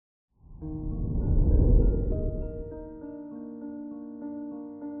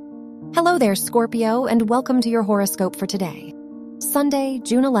Hello there, Scorpio, and welcome to your horoscope for today, Sunday,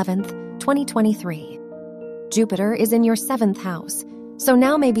 June 11th, 2023. Jupiter is in your 7th house, so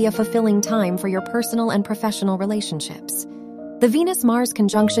now may be a fulfilling time for your personal and professional relationships. The Venus-Mars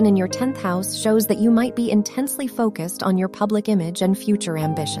conjunction in your 10th house shows that you might be intensely focused on your public image and future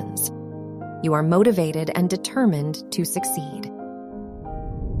ambitions. You are motivated and determined to succeed.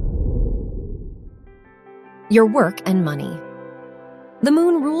 Your work and money. The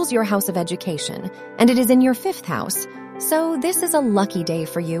moon rules your house of education, and it is in your 5th house, so this is a lucky day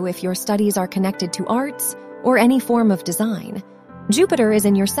for you if your studies are connected to arts or any form of design. Jupiter is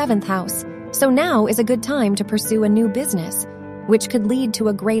in your 7th house, so now is a good time to pursue a new business, which could lead to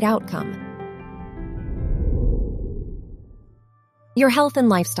a great outcome. Your health and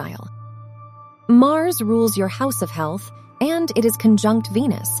lifestyle. Mars rules your house of health, and it is conjunct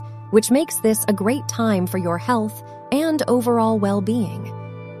Venus, which makes this a great time for your health and overall well-being.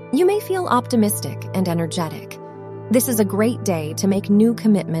 You may feel optimistic and energetic. This is a great day to make new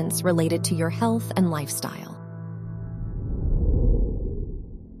commitments related to your health and lifestyle.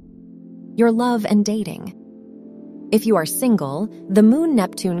 Your love and dating. If you are single, the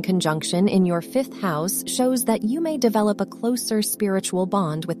Moon-Neptune conjunction in your 5th house shows that you may develop a closer spiritual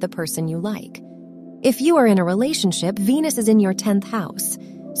bond with the person you like. If you are in a relationship, Venus is in your 10th house,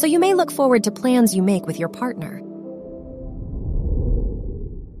 so you may look forward to plans you make with your partner.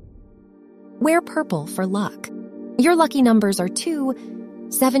 Wear purple for luck. Your lucky numbers are 2,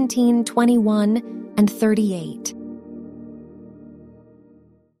 17, 21, and 38.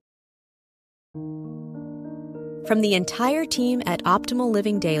 From the entire team at Optimal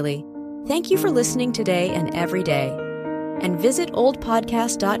Living Daily, thank you for listening today and every day. And visit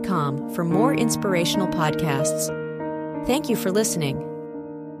oldpodcast.com for more inspirational podcasts. Thank you for listening.